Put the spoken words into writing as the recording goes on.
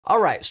All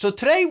right, so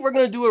today we're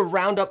gonna do a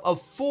roundup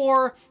of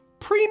 4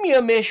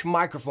 premium-ish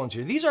microphones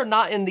here. These are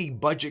not in the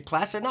budget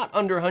class. They're not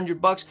under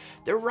 100 bucks.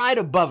 They're right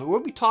above it.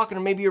 We'll be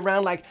talking maybe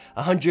around like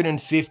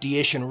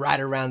 150-ish and right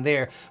around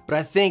there. But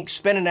I think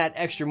spending that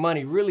extra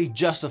money really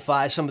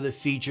justifies some of the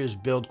features,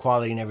 build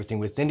quality, and everything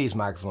within these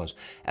microphones.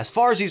 As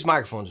far as these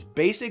microphones,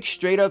 basic,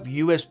 straight up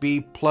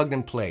USB, plugged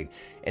and played.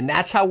 And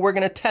that's how we're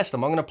gonna test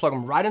them. I'm gonna plug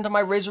them right into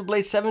my Razer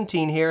Blade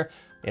 17 here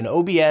in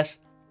OBS,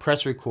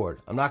 press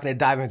record. I'm not gonna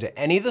dive into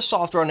any of the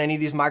software on any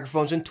of these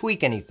microphones and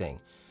tweak anything,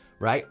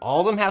 right? All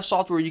of them have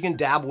software you can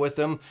dabble with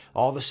them,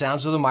 all the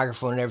sounds of the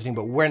microphone and everything,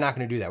 but we're not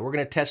gonna do that. We're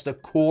gonna test the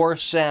core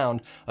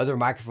sound of their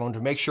microphone to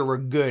make sure we're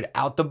good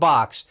out the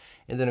box.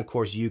 And then of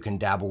course you can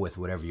dabble with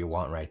whatever you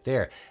want right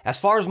there. As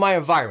far as my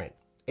environment,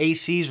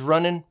 AC's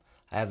running.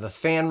 I have the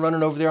fan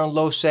running over there on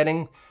low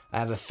setting. I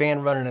have a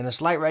fan running in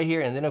this light right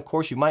here, and then of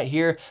course you might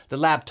hear the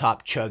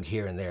laptop chug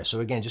here and there. So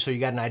again, just so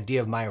you got an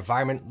idea of my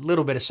environment, a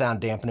little bit of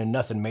sound dampening,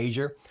 nothing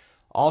major.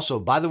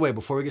 Also, by the way,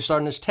 before we get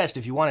started on this test,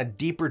 if you want a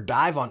deeper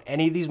dive on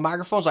any of these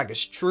microphones, like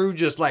it's true,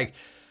 just like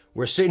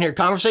we're sitting here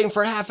conversating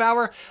for a half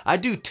hour, I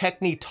do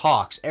Techne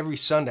Talks every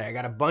Sunday. I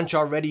got a bunch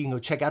already. You can go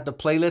check out the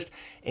playlist.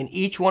 And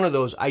each one of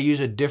those, I use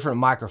a different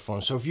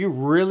microphone. So if you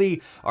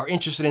really are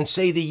interested in,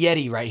 say, the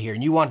Yeti right here,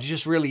 and you want to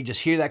just really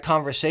just hear that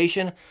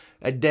conversation,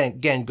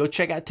 again, go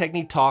check out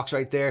Techne Talks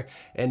right there.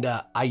 And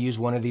I use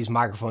one of these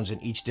microphones in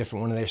each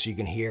different one of there so you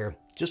can hear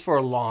just for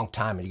a long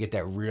time and you get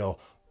that real,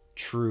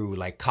 true,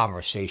 like,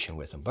 conversation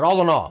with them. But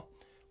all in all,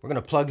 we're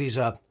going to plug these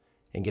up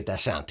and get that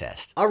sound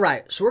test. All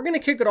right, so we're gonna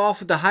kick it off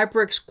with the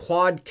HyperX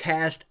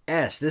Quadcast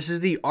S. This is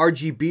the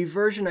RGB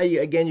version.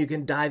 Again, you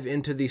can dive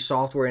into the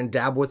software and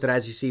dabble with it.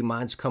 As you see,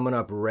 mine's coming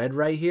up red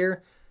right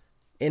here.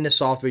 In the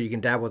software, you can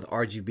dabble with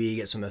RGB,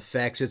 get some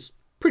effects. It's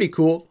pretty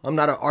cool. I'm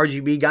not an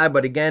RGB guy,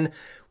 but again,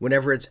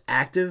 whenever it's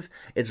active,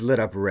 it's lit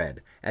up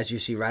red. As you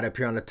see right up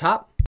here on the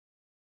top,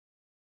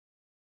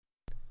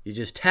 you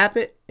just tap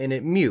it and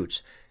it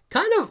mutes.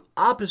 Kind of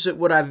opposite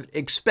what I've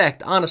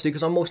expect, honestly,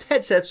 because on most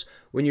headsets,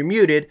 when you're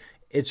muted,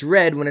 it's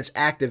red. When it's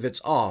active, it's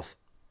off.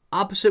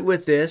 Opposite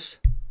with this.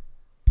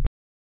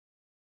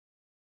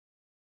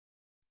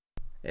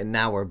 And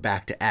now we're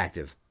back to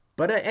active.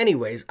 But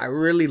anyways, I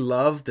really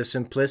love the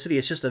simplicity.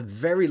 It's just a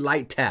very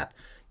light tap.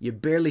 You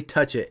barely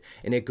touch it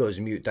and it goes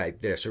mute right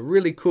there. So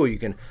really cool. You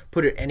can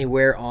put it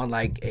anywhere on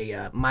like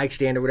a mic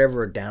stand or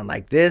whatever, or down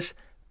like this.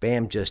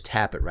 Bam, just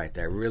tap it right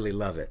there. I really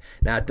love it.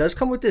 Now, it does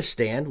come with this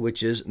stand,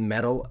 which is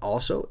metal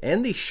also,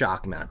 and the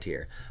shock mount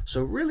here.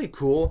 So really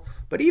cool.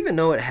 But even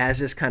though it has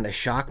this kind of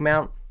shock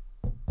mount,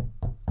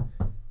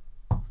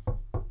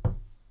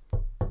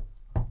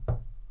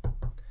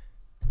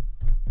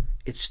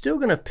 it's still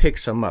going to pick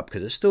some up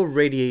because it's still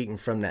radiating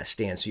from that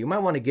stand. So you might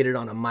want to get it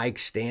on a mic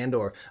stand,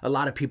 or a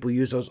lot of people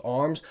use those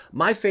arms.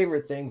 My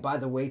favorite thing, by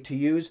the way, to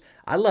use,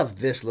 I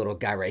love this little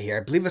guy right here. I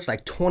believe it's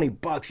like 20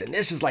 bucks. And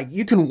this is like,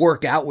 you can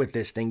work out with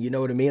this thing. You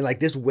know what I mean? Like,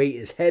 this weight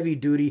is heavy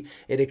duty.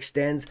 It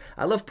extends.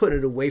 I love putting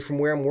it away from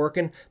where I'm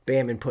working.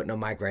 Bam, and putting a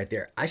mic right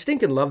there. I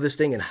stinking love this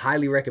thing and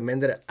highly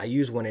recommend it. I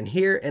use one in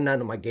here and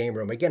not in my game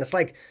room. Again, it's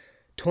like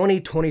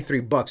 20, 23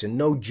 bucks. And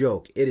no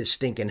joke, it is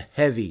stinking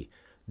heavy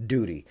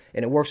duty,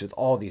 and it works with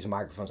all these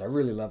microphones. I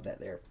really love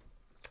that there.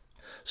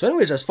 So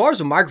anyways, as far as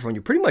the microphone,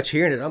 you're pretty much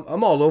hearing it.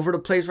 I'm all over the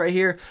place right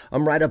here.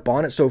 I'm right up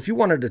on it. So if you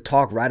wanted to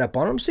talk right up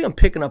on it, I'm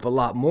picking up a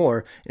lot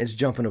more, and it's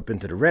jumping up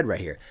into the red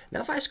right here. Now,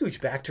 if I scooch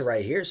back to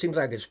right here, it seems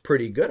like it's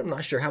pretty good. I'm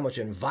not sure how much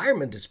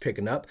environment it's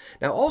picking up.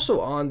 Now,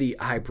 also on the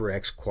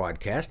HyperX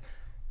Quadcast,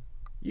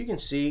 you can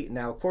see,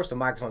 now, of course, the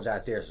microphone's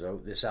out there,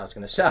 so this sound's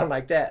going to sound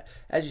like that.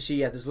 As you see,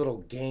 you have this little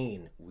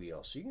gain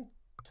wheel. So you can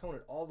tone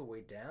it all the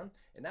way down,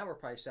 and now we're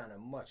probably sounding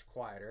much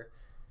quieter.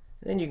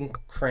 And then you can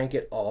crank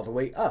it all the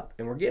way up,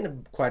 and we're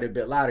getting quite a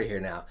bit louder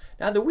here now.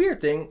 Now, the weird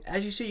thing,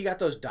 as you see, you got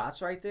those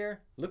dots right there.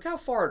 Look how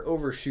far it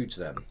overshoots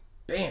them.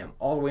 Bam,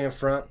 all the way in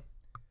front.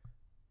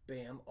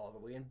 Bam, all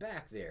the way in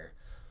back there.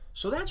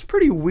 So that's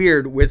pretty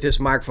weird with this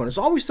microphone. It's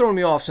always thrown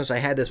me off since I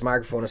had this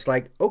microphone. It's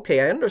like,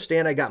 okay, I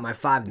understand I got my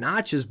 5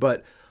 notches,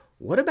 but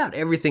what about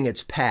everything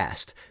it's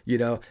past? You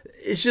know,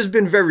 it's just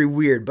been very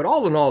weird. But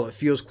all in all, it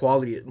feels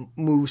quality. It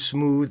moves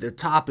smooth. The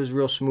top is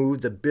real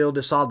smooth. The build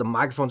is solid. The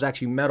microphone's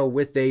actually metal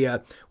with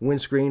a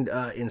windscreen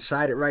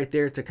inside it right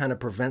there to kind of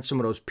prevent some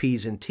of those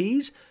P's and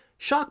T's.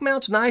 Shock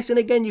mount's nice. And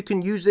again, you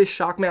can use this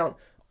shock mount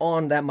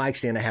on that mic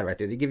stand I had right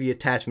there. They give you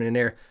attachment in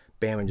there.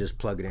 Bam, and just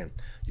plug it in.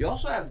 You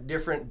also have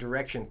different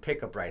direction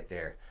pickup right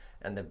there.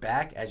 And the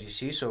back, as you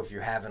see, so if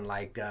you're having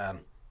like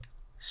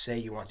say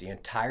you want the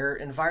entire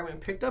environment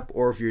picked up,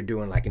 or if you're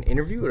doing like an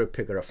interview, it'll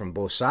pick it up from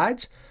both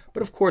sides.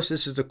 But of course,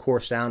 this is the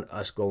core sound,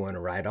 us going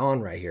right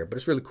on right here. But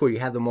it's really cool. You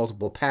have the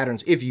multiple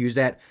patterns if you use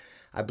that.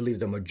 I believe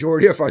the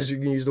majority of us, you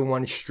can use the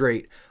one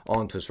straight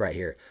onto us right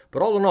here.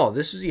 But all in all,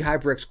 this is the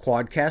HyperX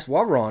Quadcast.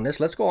 While we're on this,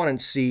 let's go on and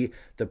see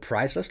the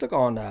price. Let's look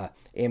on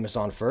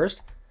Amazon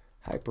first.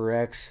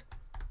 HyperX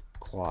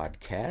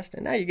Quadcast.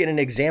 And now you get an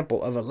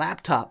example of a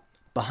laptop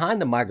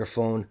behind the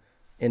microphone.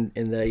 In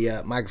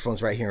the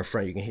microphones right here in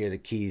front, you can hear the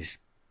keys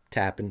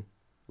tapping.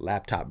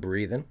 Laptop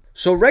breathing.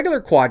 So regular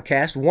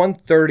Quadcast,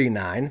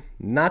 $139,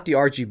 not the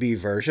RGB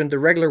version. The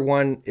regular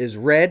one is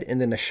red,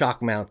 and then the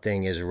shock mount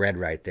thing is red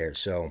right there.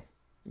 So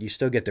you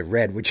still get the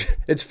red, which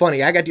it's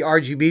funny. I got the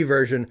RGB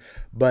version,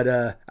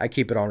 but I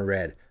keep it on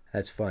red.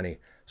 That's funny.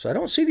 So I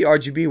don't see the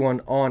RGB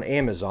one on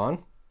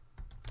Amazon.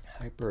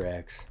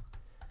 HyperX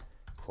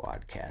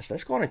Quadcast.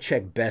 Let's go on and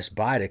check Best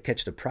Buy to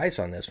catch the price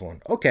on this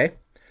one. Okay.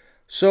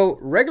 So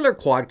regular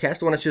Quadcast,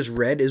 the one that's just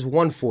red, is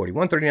 $140,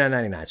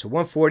 $139.99. So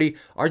 $140,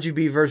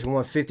 RGB version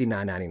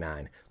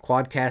 $159.99.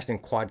 Quadcast and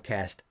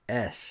Quadcast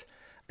S.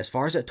 As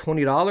far as that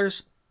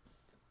 $20,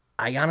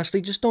 I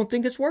honestly just don't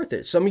think it's worth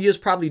it. Some of you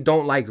just probably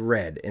don't like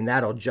red, and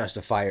that'll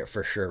justify it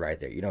for sure right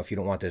there. You know, if you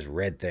don't want this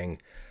red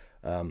thing,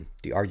 the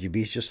RGB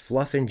is just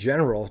fluff in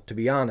general, to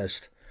be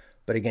honest.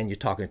 But again, you're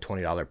talking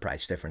 $20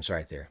 price difference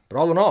right there. But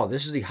all in all,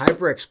 this is the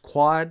HyperX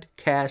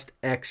Quadcast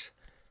X,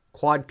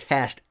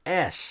 Quadcast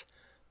S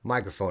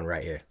microphone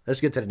right here.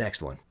 Let's get to the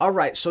next one. All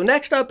right, so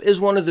next up is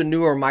one of the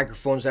newer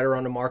microphones that are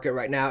on the market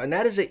right now, and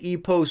that is the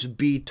Epos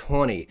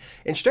B20.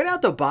 And straight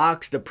out the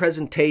box, the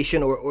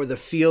presentation or the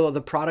feel of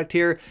the product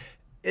here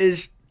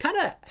is kind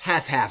of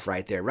half-half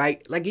right there,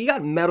 right? Like you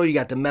got metal, you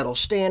got the metal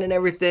stand and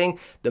everything,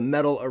 the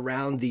metal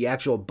around the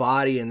actual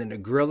body and then the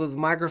grill of the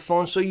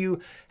microphone. So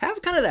you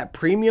have kind of that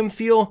premium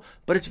feel,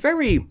 but it's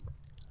very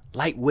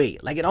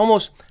lightweight. Like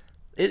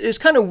it's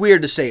kind of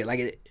weird to say it. Like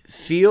it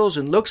feels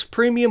and looks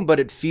premium, but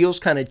it feels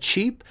kind of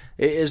cheap.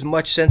 As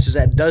much sense as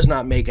that does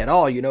not make at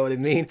all, you know what I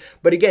mean?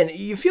 But again,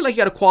 you feel like you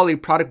got a quality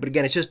product, but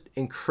again, it's just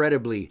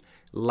incredibly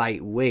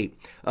lightweight.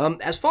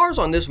 As far as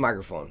on this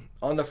microphone,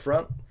 on the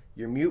front,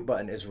 your mute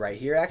button is right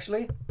here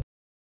actually.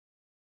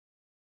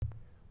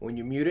 When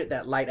you mute it,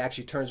 that light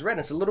actually turns red. And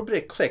it's a little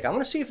bit of click. I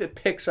want to see if it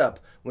picks up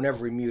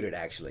whenever we mute it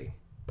actually.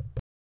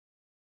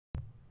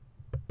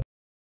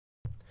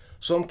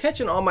 So I'm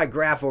catching on my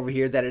graph over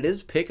here that it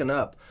is picking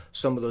up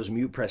some of those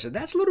mute presses.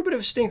 That's a little bit of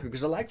a stinker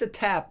because I like the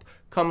tap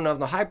coming off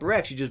the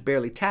HyperX. You just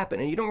barely tap it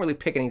and you don't really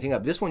pick anything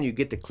up. This one you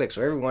get the click,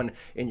 so everyone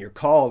in your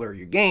call or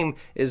your game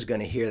is going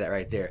to hear that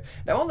right there.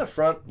 Now on the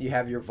front, you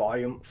have your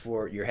volume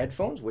for your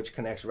headphones, which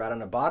connects right on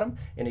the bottom.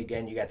 And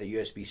again, you got the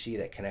USB-C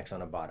that connects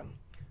on the bottom.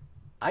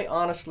 I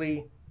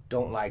honestly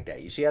don't like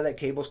that. You see how that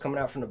cable's coming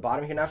out from the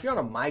bottom here? Now, if you're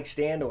on a mic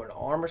stand or an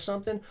arm or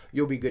something,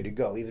 you'll be good to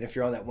go. Even if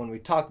you're on that one we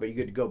talked about, you're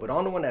good to go. But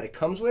on the one that it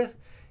comes with,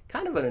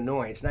 kind of an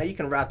annoyance. Now you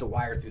can route the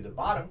wire through the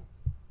bottom,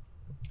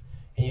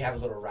 and you have a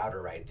little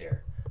router right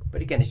there.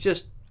 But again, it's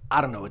just,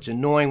 I don't know, it's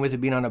annoying with it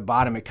being on the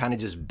bottom. It kind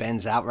of just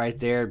bends out right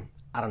there.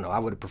 I don't know, I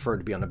would have preferred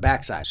to be on the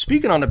backside.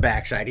 Speaking on the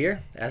backside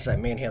here, as I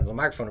manhandle the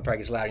microphone, it probably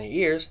gets loud in your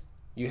ears.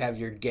 You have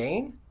your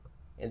gain,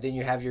 and then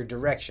you have your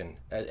direction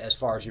as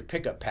far as your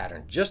pickup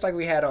pattern, just like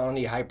we had on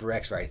the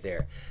HyperX right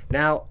there.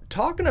 Now,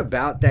 talking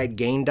about that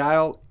gain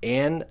dial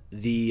and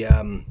the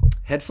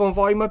headphone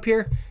volume up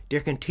here, they're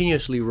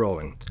continuously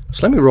rolling.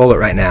 So let me roll it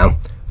right now.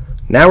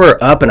 Now we're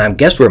up, and I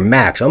guess we're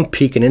max. I'm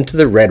peeking into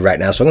the red right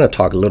now, so I'm going to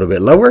talk a little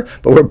bit lower,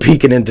 but we're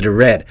peeking into the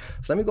red.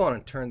 So let me go on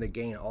and turn the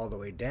gain all the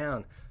way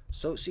down.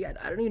 So see, I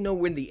don't even know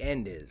when the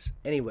end is.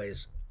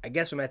 Anyways, I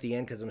guess I'm at the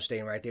end because I'm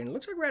staying right there. And it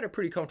looks like we're at a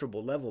pretty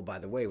comfortable level, by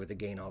the way, with the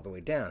gain all the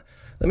way down.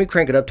 Let me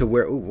crank it up to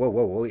where, ooh,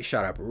 whoa, it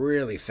shot up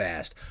really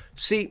fast.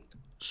 See,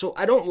 so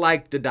I don't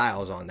like the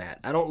dials on that.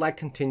 I don't like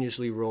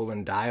continuously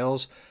rolling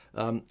dials.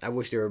 I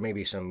wish there were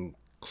maybe some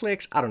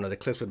clicks. I don't know, the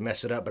clicks would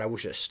mess it up, but I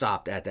wish it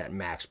stopped at that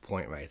max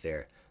point right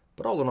there.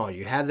 But all in all,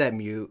 you have that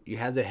mute, you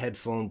have the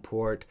headphone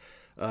port,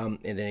 and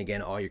then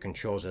again, all your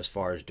controls as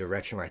far as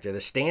direction right there.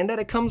 The stand that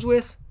it comes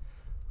with,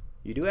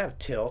 you do have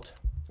tilt,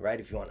 right,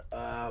 if you want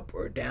up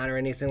or down or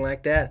anything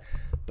like that,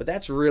 but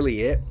that's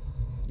really it.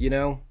 You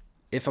know,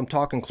 if I'm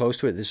talking close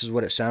to it, this is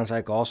what it sounds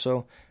like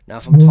also. Now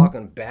if I'm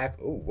talking back,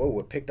 oh, whoa,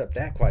 it picked up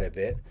that quite a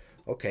bit.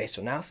 Okay,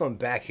 so now if I'm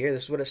back here,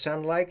 this is what it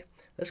sounded like.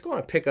 Let's go on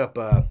and pick up,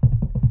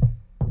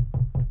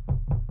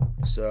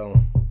 so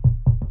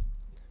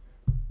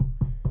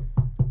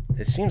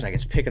it seems like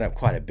it's picking up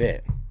quite a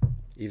bit,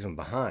 even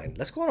behind.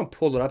 Let's go on and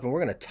pull it up, and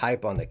we're going to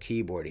type on the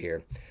keyboard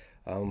here.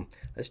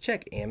 Let's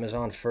check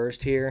Amazon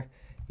first here.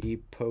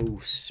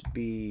 Epos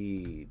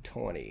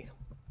B20.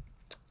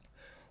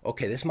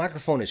 Okay, this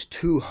microphone is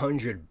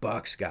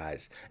 $200,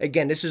 guys.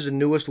 Again, this is the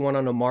newest one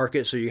on the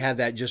market, so you have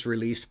that just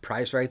released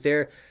price right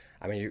there.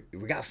 I mean,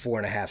 we got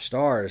 4.5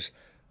 stars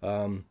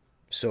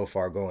so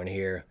far going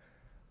here.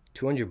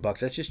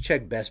 $200. Let's just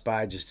check Best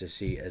Buy just to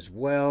see as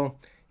well.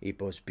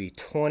 Epos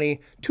B20,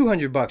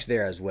 $200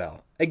 there as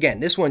well. Again,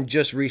 this one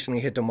just recently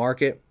hit the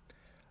market.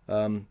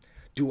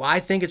 Do I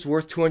think it's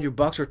worth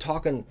 $200? We're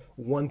talking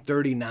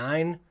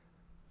 $139,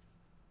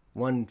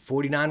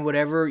 $149,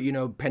 whatever, you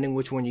know, depending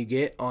which one you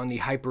get on the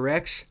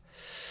HyperX.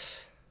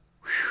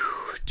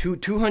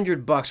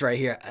 $200 right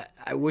here.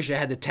 I wish I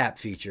had the tap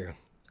feature.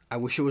 I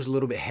wish it was a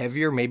little bit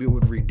heavier. Maybe it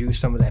would reduce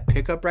some of that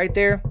pickup right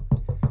there.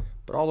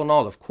 But all in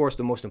all, of course,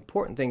 the most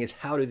important thing is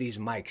how do these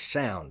mics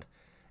sound?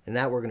 And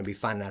that we're going to be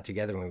finding out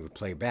together when we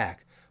play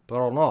back. But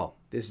all in all,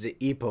 this is the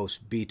Epos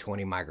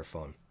B20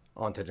 microphone.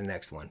 On to the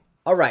next one.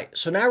 All right,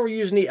 so now we're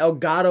using the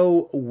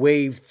Elgato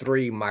Wave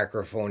 3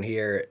 microphone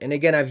here. And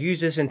again, I've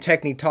used this in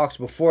Techne talks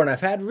before, and I've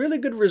had really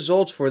good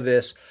results for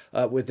this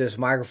with this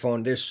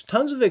microphone. There's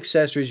tons of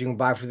accessories you can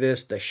buy for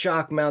this, the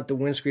shock mount, the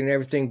windscreen, and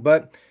everything.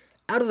 But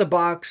out of the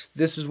box,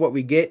 this is what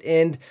we get.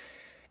 And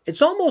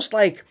it's almost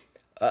like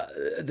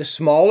the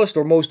smallest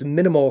or most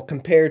minimal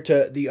compared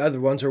to the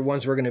other ones or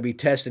ones we're going to be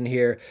testing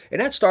here.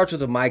 And that starts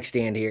with a mic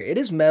stand here. It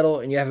is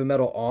metal, and you have a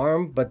metal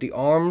arm, but the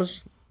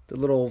arms, the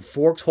little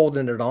forks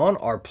holding it on,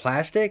 are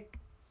plastic,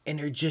 and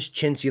they're just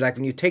chintzy. Like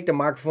when you take the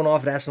microphone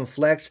off, it has some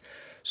flex.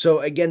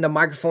 So again, the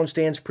microphone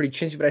stand's pretty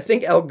chintzy, but I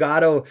think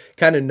Elgato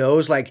kind of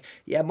knows, like,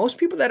 yeah, most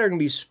people that are going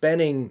to be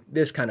spending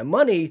this kind of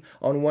money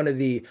on one of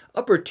the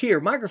upper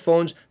tier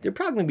microphones, they're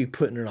probably going to be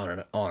putting it on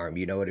an arm,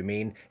 you know what I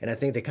mean? And I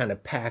think they kind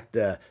of pack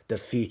the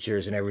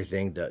features and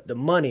everything, the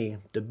money,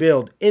 the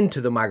build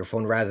into the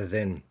microphone rather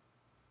than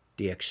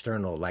the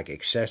external, like,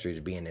 accessories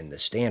being in the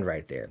stand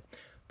right there.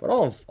 But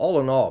all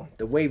in all,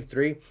 the Wave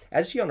 3,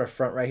 as you see on the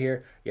front right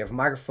here, you have a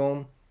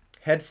microphone,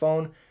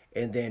 headphone,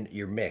 and then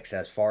your mix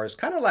as far as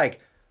kind of like,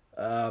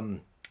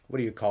 what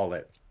do you call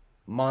it?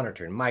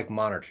 Monitoring, mic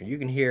monitoring. You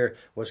can hear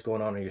what's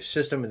going on in your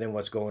system and then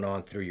what's going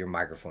on through your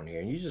microphone here.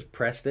 And you just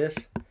press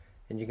this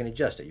and you can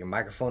adjust it. Your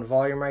microphone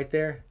volume right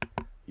there,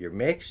 your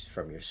mix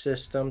from your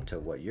system to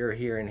what you're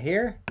hearing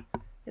here.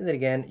 And then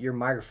again, your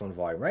microphone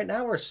volume. Right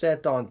now we're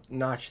set on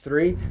notch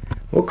 3.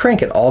 We'll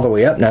crank it all the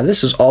way up. Now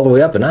this is all the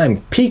way up and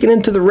I'm peeking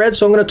into the red,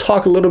 so I'm going to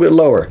talk a little bit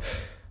lower.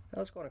 Now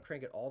let's go and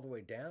crank it all the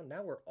way down.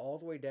 Now we're all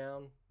the way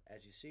down.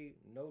 As you see,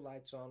 no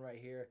lights on right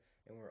here,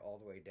 and we're all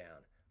the way down.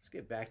 Let's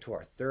get back to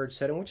our third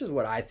setting, which is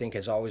what I think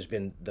has always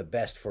been the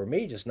best for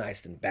me, just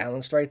nice and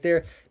balanced right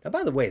there. Now,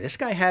 by the way, this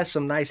guy has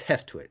some nice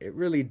heft to it. It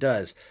really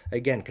does.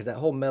 Again, because that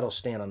whole metal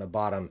stand on the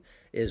bottom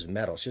is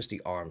metal. It's just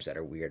the arms that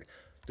are weird.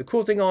 The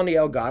cool thing on the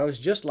Elgato is,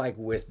 just like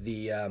with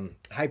the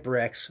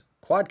HyperX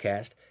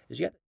Quadcast, is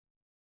you got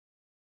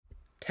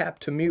tap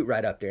to mute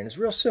right up there. And it's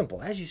real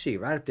simple. As you see,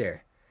 right up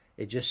there,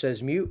 it just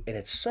says mute, and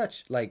it's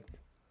such like,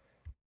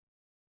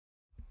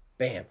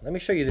 bam. Let me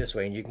show you this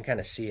way, and you can kind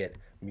of see it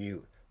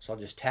mute. So I'll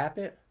just tap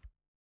it.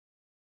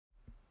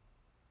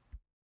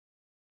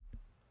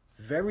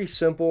 Very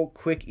simple,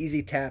 quick,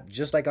 easy tap,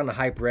 just like on the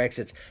HyperX.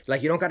 It's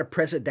like you don't got to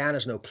press it down.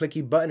 There's no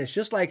clicky button. It's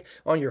just like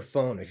on your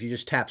phone if you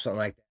just tap something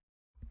like that.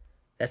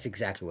 That's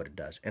exactly what it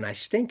does. And I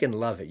stinking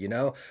love it, you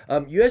know.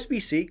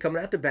 USB-C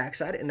coming out the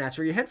backside, and that's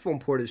where your headphone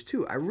port is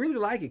too. I really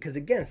like it because,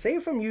 again, say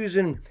if I'm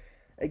using,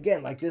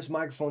 again, like this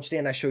microphone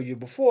stand I showed you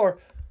before,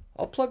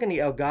 I'll plug in the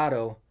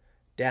Elgato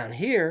down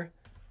here,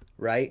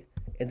 right?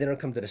 And then it'll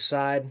come to the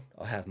side.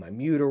 I'll have my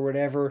mute or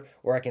whatever,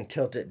 or I can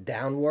tilt it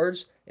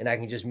downwards, and I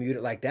can just mute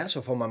it like that. So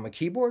if I'm on my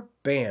keyboard,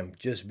 bam,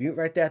 just mute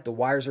right there. The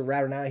wires are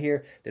routed out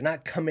here. They're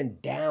not coming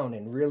down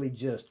and really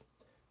just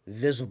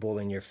visible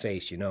in your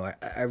face, you know.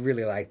 I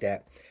really like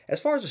that.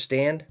 As far as the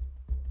stand,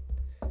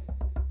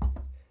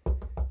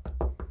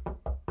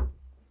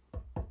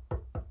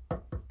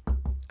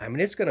 I mean,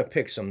 it's going to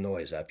pick some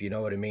noise up, you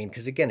know what I mean?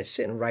 Because, again, it's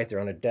sitting right there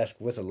on the desk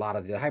with a lot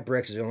of the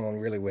HyperX is the only one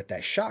really with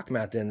that shock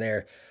mount in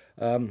there.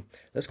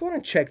 Let's go ahead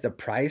and check the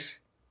price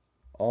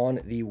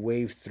on the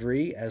Wave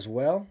 3 as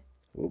well.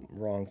 Oop,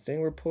 wrong thing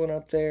we're pulling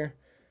up there.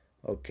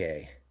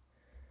 Okay.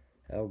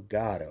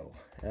 Elgato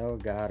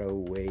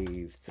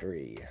Wave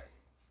 3.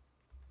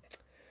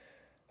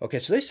 Okay,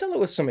 so they sell it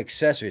with some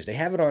accessories. They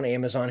have it on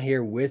Amazon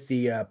here with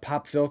the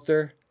pop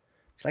filter.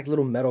 It's like a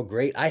little metal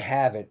grate. I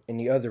have it in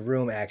the other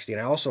room, actually.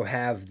 And I also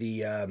have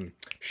the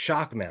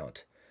shock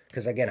mount.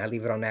 Because, again, I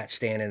leave it on that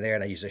stand in there,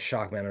 and I use a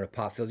shock mount on a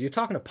pop filter. You're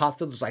talking to pop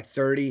filters like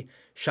 30,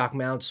 shock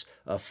mounts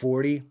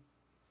 40.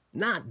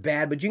 Not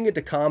bad, but you can get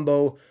the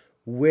combo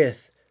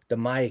with the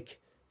mic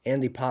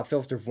and the pop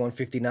filter for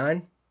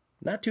 $159.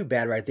 Not too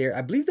bad right there.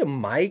 I believe the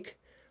mic,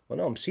 well,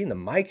 no, I'm seeing the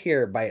mic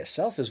here by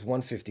itself is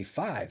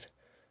 $155.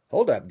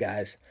 Hold up,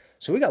 guys.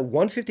 So we got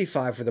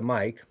 $155 for the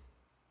mic,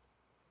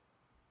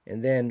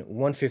 and then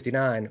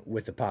 $159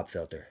 with the pop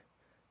filter.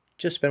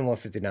 Just spend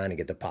 $159 to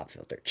get the pop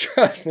filter.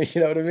 Trust me, you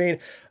know what I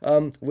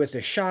mean? With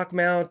the shock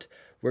mount,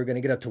 we're going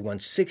to get up to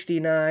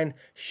 $169.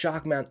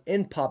 Shock mount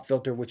and pop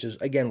filter, which is,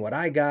 again, what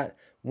I got,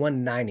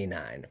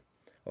 $199.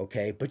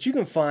 Okay, but you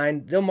can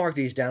find, they'll mark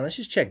these down. Let's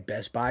just check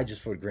Best Buy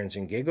just for grins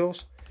and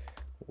giggles.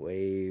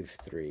 Wave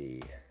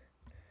 3.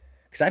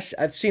 Because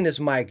I've seen this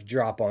mic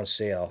drop on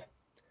sale.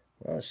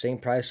 Well, same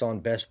price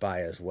on Best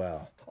Buy as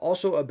well.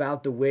 Also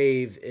about the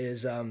Wave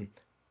is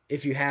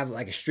if you have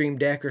like a Stream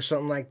Deck or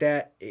something like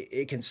that,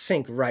 it can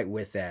sync right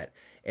with that.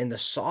 And the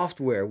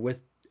software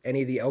with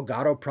any of the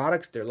Elgato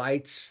products, their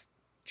lights,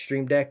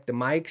 Stream Deck, the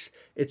mics,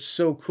 it's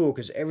so cool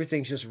because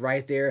everything's just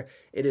right there.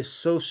 It is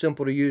so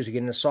simple to use to get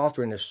in the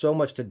software, and there's so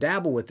much to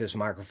dabble with this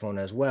microphone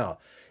as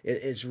well.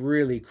 It's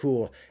really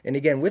cool. And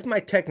again, with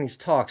my Techne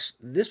talks,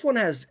 this one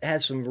has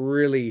had some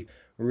really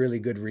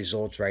good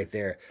results right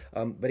there.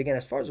 But again,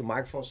 as far as the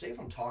microphone, say if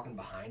I'm talking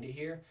behind it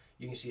here,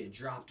 you can see it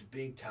dropped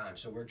big time.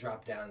 So we're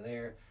dropped down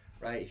there.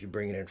 right? If you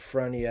bring it in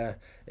front of you,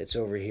 it's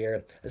over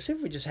here. Let's see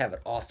if we just have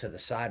it off to the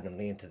side and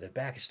lean to the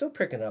back. It's still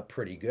picking up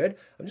pretty good.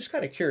 I'm just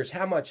kind of curious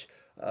how much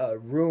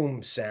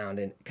room sound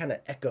and kind of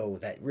echo,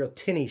 that real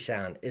tinny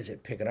sound, is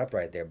it picking up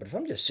right there. But if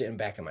I'm just sitting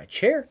back in my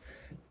chair,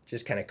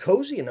 just kind of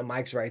cozy, and the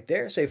mic's right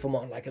there, say if I'm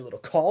on like a little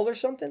call or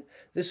something,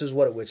 this is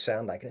what it would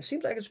sound like. And it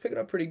seems like it's picking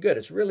up pretty good.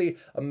 It's really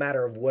a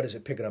matter of what is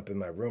it picking up in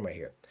my room right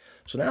here.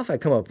 So now if I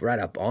come up right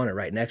up on it,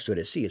 right next to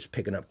it, see it's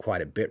picking up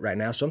quite a bit right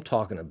now. So I'm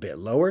talking a bit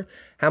lower.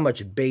 How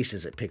much bass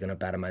is it picking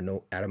up out of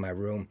my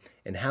room,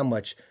 and how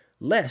much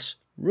less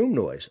room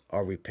noise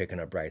are we picking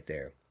up right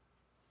there?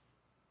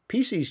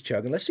 PC's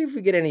chugging. Let's see if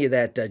we get any of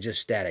that just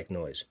static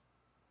noise.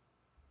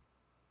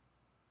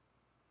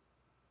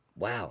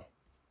 Wow.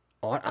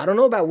 I don't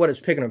know about what it's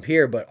picking up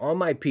here, but on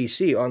my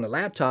PC, on the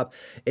laptop,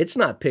 it's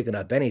not picking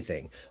up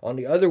anything. On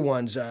the other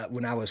ones,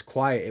 when I was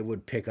quiet, it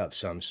would pick up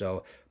some.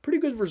 So pretty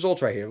good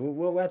results right here.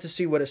 We'll have to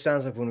see what it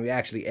sounds like when we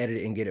actually edit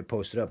it and get it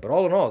posted up. But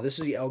all in all, this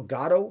is the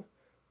Elgato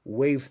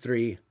Wave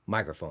 3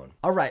 microphone.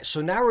 All right,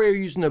 so now we're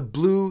using the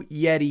blue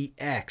Yeti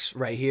X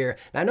right here.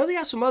 Now I know they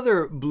have some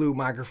other blue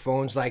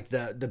microphones like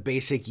the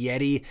basic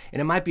Yeti,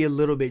 and it might be a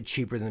little bit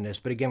cheaper than this,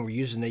 but again, we're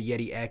using the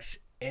Yeti X.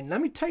 And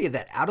let me tell you,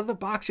 that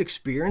out-of-the-box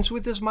experience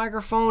with this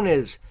microphone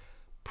is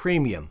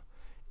premium.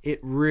 It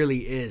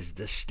really is.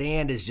 The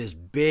stand is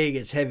just big.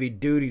 It's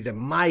heavy-duty. The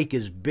mic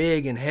is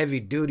big and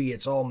heavy-duty.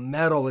 It's all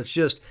metal. It's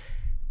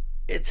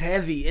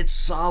heavy. It's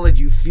solid.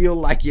 You feel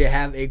like you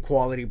have a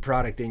quality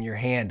product in your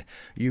hand.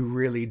 You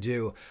really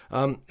do.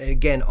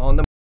 Again, on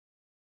the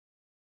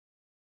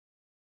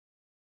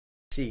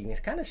you can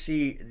kind of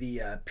see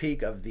the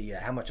peak of the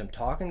how much I'm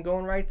talking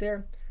going right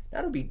there.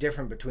 That'll be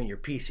different between your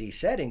PC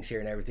settings here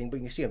and everything, but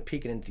you can see I'm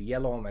peaking into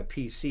yellow on my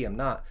PC. I'm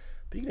not,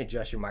 but you can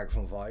adjust your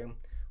microphone volume.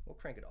 We'll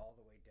crank it all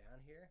the way down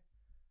here.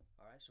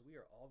 All right, so we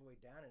are all the way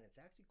down, and it's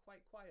actually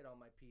quite quiet on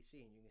my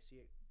PC, and you can see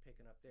it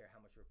picking up there,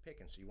 how much we're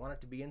picking. So you want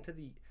it to be into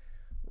the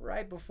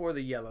right before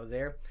the yellow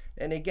there.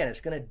 And again, it's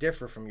going to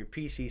differ from your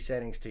PC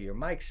settings to your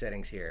mic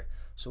settings here.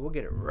 So we'll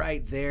get it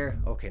right there.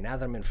 Okay, now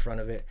that I'm in front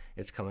of it,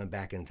 it's coming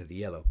back into the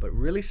yellow, but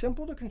really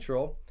simple to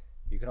control.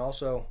 You can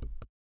also...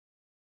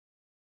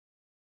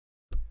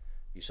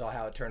 You saw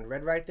how it turned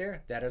red right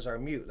there? That is our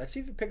mute. Let's see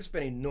if it picks up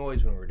any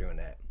noise when we're doing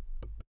that.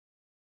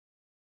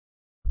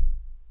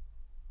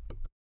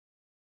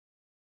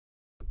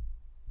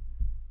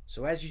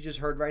 So as you just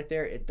heard right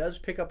there, it does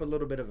pick up a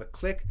little bit of a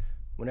click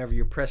whenever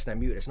you're pressing that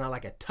mute. It's not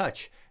like a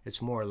touch.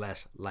 It's more or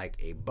less like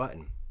a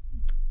button.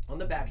 On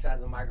the back side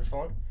of the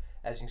microphone,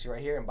 as you can see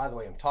right here, and by the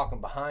way, I'm talking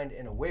behind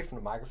and away from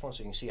the microphone so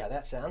you can see how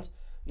that sounds.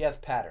 You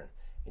have pattern.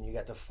 And you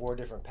got the 4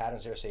 different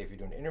patterns there. Say if you're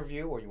doing an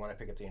interview or you want to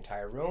pick up the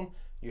entire room,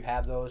 you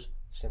have those.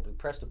 Simply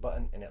press the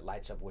button and it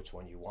lights up which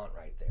one you want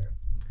right there.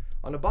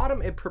 On the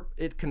bottom,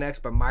 it connects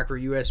by micro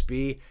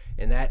USB,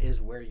 and that is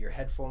where your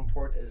headphone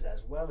port is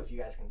as well. If you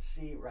guys can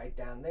see right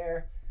down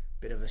there,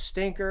 bit of a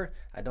stinker.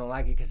 I don't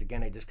like it because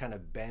again, it just kind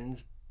of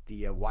bends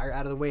the wire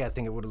out of the way. I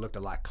think it would have looked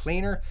a lot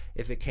cleaner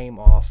if it came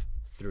off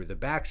through the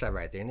backside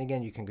right there. And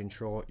again, you can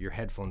control your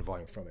headphone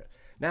volume from it.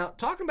 Now,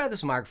 talking about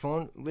this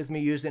microphone, with me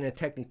used it in a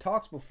Techne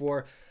Talks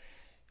before,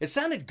 it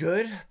sounded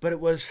good, but it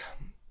was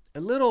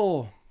a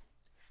little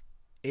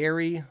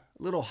airy, a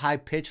little high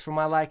pitched for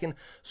my liking.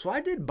 So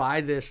I did buy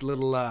this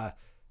little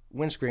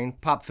windscreen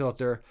pop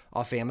filter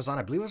off Amazon.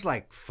 I believe it was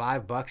like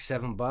 $5,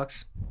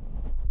 $7.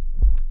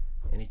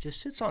 And it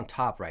just sits on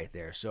top right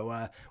there. So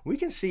I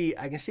can see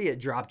it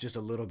drop just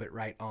a little bit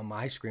right on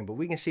my screen, but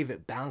we can see if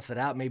it balanced it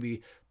out,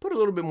 maybe put a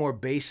little bit more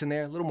bass in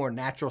there, a little more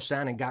natural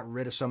sound, and got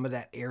rid of some of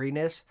that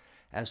airiness.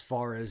 As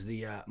far as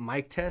the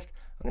mic test,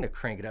 I'm going to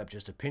crank it up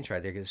just a pinch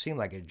right there because it seemed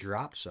like it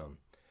dropped some.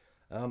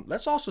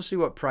 Let's also see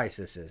what price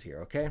this is here,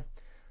 okay?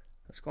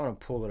 Let's go on and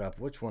pull it up.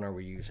 Which one are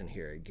we using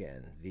here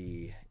again?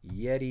 The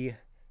Yeti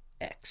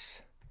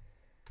X.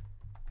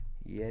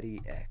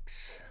 Yeti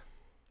X.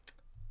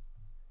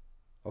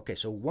 Okay,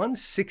 so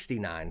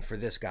 $169 for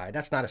this guy.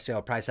 That's not a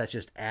sale price. That's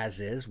just as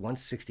is.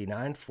 $169,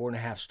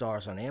 4.5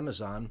 stars on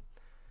Amazon.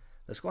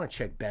 Let's go on and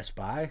check Best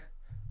Buy.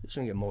 Just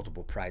going to get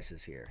multiple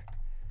prices here.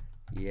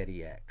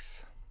 Yeti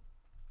X.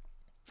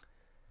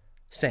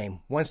 Same,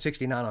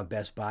 $169 on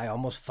Best Buy.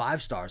 Almost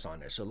 5 stars on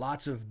there. So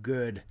lots of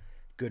good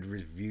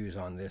reviews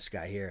on this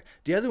guy here.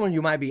 The other one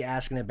you might be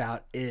asking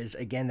about is,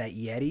 again, that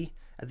Yeti.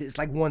 It's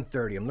like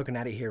 $130. I'm looking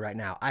at it here right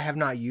now. I have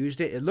not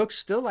used it. It looks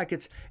still like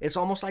it's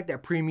almost like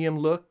that premium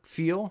look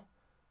feel,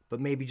 but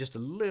maybe just a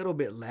little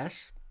bit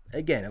less.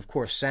 Again, of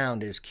course,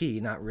 sound is key.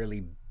 Not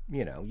really,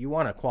 you know, you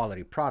want a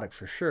quality product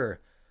for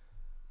sure,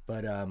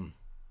 but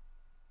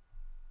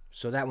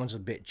so that one's a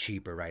bit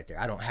cheaper right there.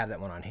 I don't have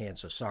that one on hand,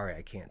 so sorry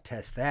I can't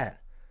test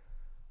that.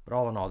 But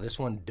all in all, this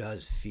one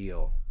does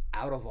feel,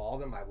 out of all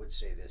of them, I would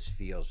say this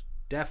feels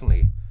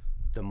definitely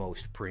the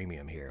most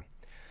premium here.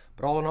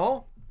 But all in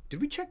all, did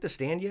we check the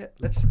stand yet?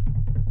 Let's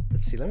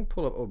see. Let me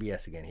pull up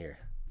OBS again here.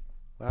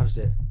 Wow, is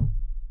it?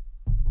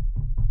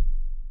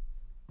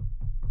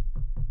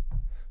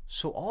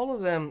 So all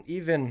of them,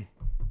 even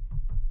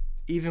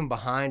even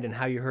behind and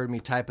how you heard me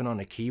typing on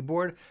the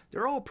keyboard,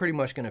 they're all pretty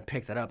much going to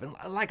pick that up. And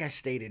like I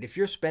stated, if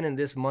you're spending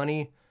this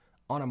money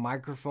on a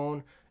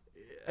microphone,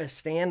 a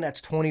stand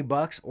that's 20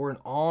 bucks, or an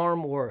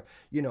arm, or,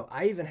 you know,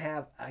 I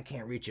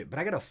can't reach it, but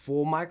I got a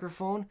full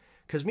microphone.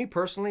 Because me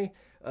personally,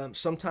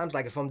 sometimes,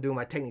 like if I'm doing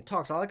my Techne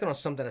talks, I like it on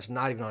something that's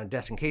not even on a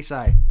desk. In case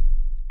I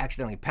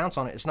accidentally pounce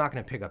on it, it's not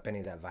going to pick up any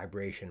of that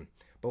vibration.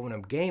 But when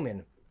I'm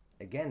gaming,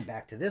 again,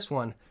 back to this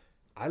one,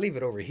 I leave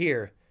it over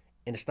here,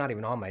 and it's not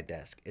even on my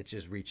desk. It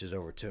just reaches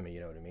over to me, you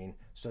know what I mean?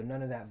 So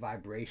none of that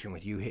vibration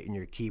with you hitting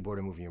your keyboard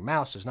and moving your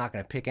mouse is not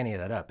going to pick any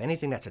of that up.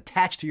 Anything that's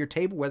attached to your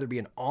table, whether it be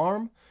an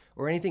arm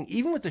or anything,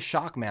 even with the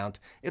shock mount,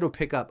 it'll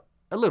pick up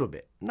a little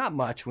bit. Not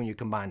much when you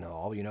combine them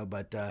all, you know,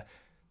 but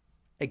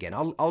again,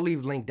 I'll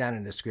leave a link down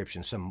in the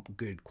description, some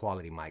good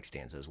quality mic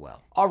stands as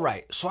well. All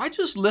right, so I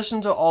just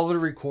listened to all of the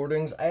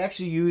recordings. I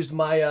actually used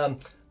my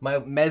my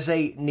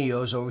Meze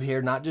Neos over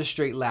here, not just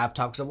straight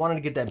laptop, because I wanted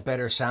to get that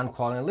better sound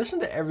quality. I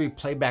listened to every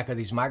playback of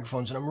these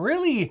microphones, and I'm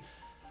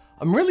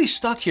really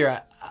stuck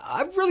here.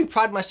 I really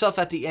pride myself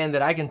at the end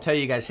that I can tell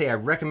you guys, hey, I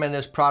recommend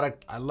this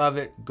product. I love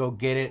it. Go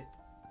get it.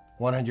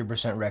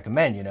 100%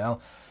 recommend, you know.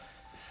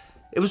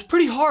 It was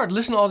pretty hard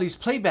listening to all these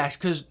playbacks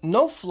because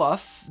no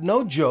fluff,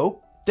 no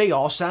joke. They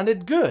all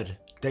sounded good.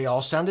 They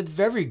all sounded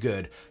very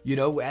good. You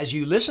know, as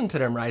you listen to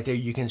them right there,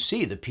 you can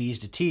see the P's,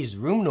 the T's, the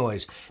room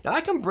noise. Now,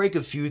 I can break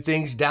a few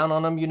things down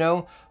on them, you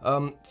know.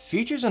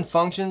 Features and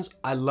functions,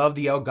 I love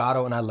the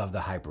Elgato and I love the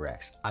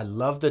HyperX. I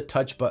love the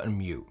touch button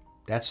mute.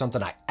 That's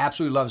something I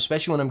absolutely love,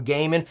 especially when I'm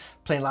gaming,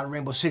 playing a lot of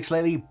Rainbow Six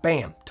lately.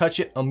 Bam,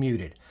 touch it, I'm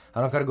muted. I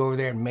don't gotta go over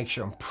there and make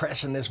sure I'm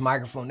pressing this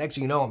microphone. Next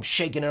thing you know, I'm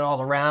shaking it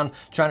all around,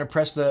 trying to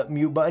press the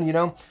mute button, you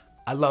know.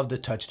 I love the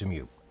touch to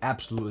mute.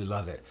 Absolutely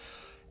love it.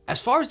 As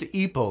far as the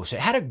Epos, it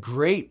had a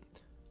great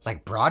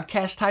like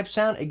broadcast type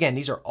sound. Again,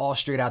 these are all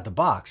straight out the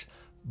box.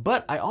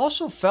 But I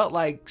also felt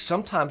like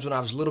sometimes when I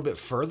was a little bit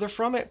further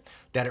from it,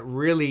 that it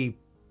really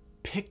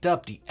picked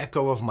up the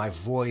echo of my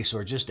voice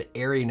or just the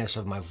airiness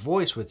of my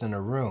voice within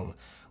a room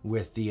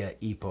with the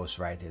Epos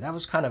right there. That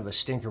was kind of a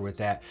stinker with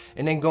that.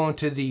 And then going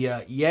to the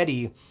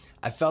Yeti,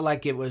 I felt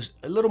like it was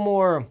a little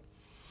more,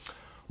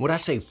 would I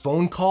say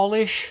phone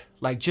call-ish?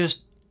 Like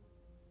just,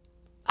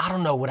 I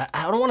don't know,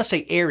 I don't want to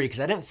say airy because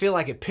I didn't feel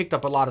like it picked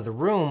up a lot of the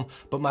room,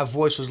 but my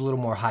voice was a little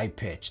more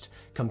high-pitched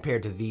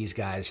compared to these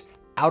guys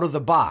out of the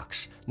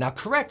box. Now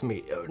correct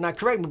me, not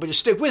correct me, but just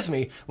stick with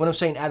me when I'm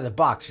saying out of the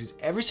box.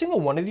 Every single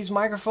one of these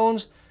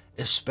microphones,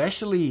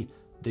 especially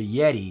the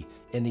Yeti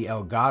and the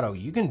Elgato,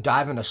 you can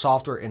dive into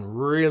software and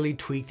really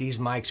tweak these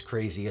mics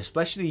crazy,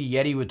 especially the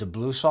Yeti with the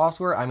Blue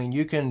software. I mean,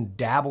 you can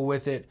dabble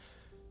with it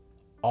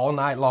all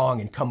night long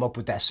and come up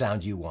with that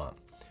sound you want.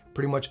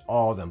 Pretty much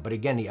all of them. But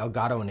again, the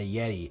Elgato and the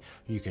Yeti,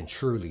 you can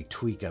truly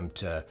tweak them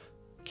to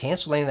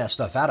cancel any of that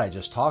stuff out I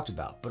just talked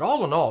about. But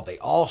all in all, they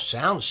all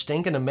sound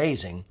stinking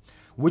amazing.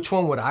 Which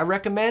one would I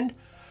recommend?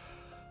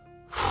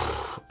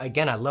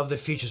 Again, I love the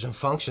features and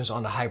functions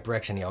on the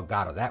HyperX and the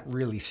Elgato. That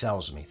really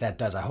sells me. That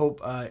does. I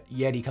hope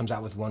Yeti comes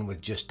out with one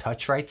with just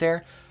touch right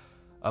there.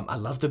 I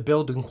love the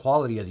build and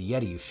quality of the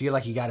Yeti. You feel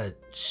like you got a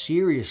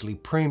seriously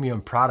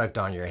premium product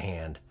on your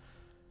hand.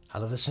 I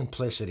love the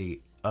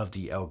simplicity of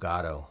the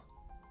Elgato.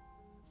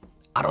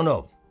 I don't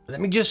know. Let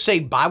me just say,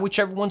 buy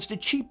whichever one's the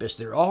cheapest.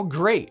 They're all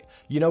great.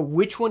 You know,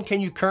 which one can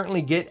you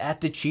currently get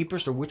at the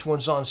cheapest or which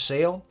one's on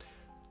sale?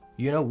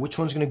 You know, which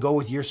one's going to go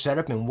with your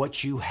setup and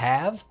what you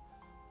have?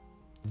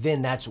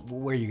 Then that's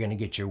where you're going to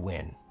get your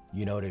win.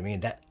 You know what I mean?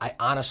 That I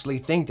honestly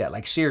think that,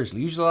 like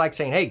seriously, usually like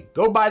saying, hey,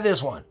 go buy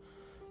this one.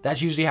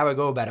 That's usually how I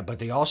go about it, but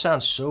they all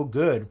sound so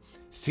good.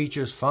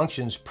 Features,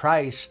 functions,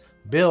 price,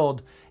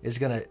 build is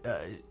going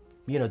to,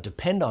 you know,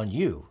 depend on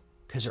you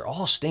because they're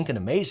all stinking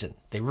amazing.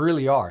 They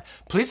really are.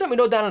 Please let me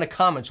know down in the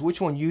comments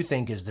which one you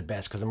think is the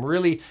best because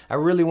I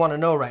really want to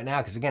know right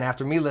now because again,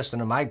 after me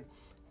listening to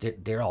them,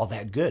 they're all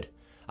that good.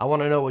 I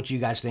want to know what you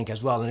guys think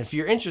as well. And if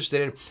you're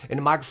interested in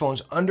the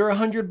microphones under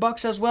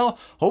 $100 as well,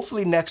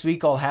 hopefully next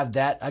week I'll have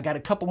that. I got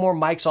a couple more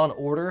mics on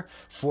order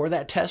for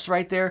that test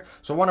right there.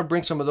 So I want to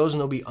bring some of those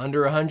and they'll be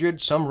under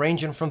 100, some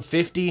ranging from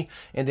 50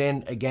 and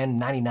then again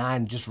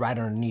 99 just right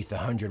underneath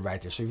 100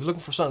 right there. So if you're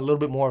looking for something a little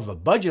bit more of a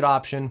budget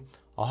option,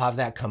 I'll have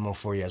that coming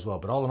for you as well.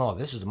 But all in all,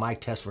 this is a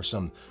mic test for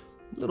some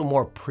little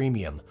more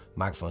premium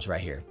microphones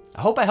right here.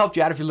 I hope I helped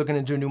you out if you're looking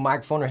into a new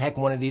microphone or heck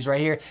one of these right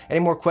here. Any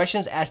more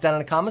questions, ask down in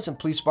the comments and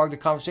please spark the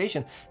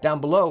conversation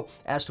down below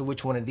as to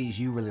which one of these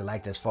you really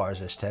liked as far as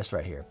this test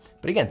right here.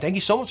 But again, thank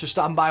you so much for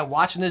stopping by and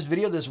watching this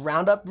video, this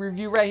roundup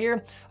review right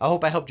here. I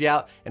hope I helped you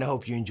out and I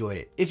hope you enjoyed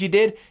it. If you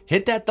did,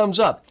 hit that thumbs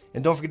up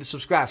and don't forget to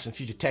subscribe for some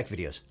future tech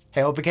videos.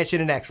 Hey, I hope to catch you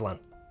in the next one.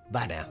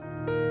 Bye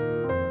now.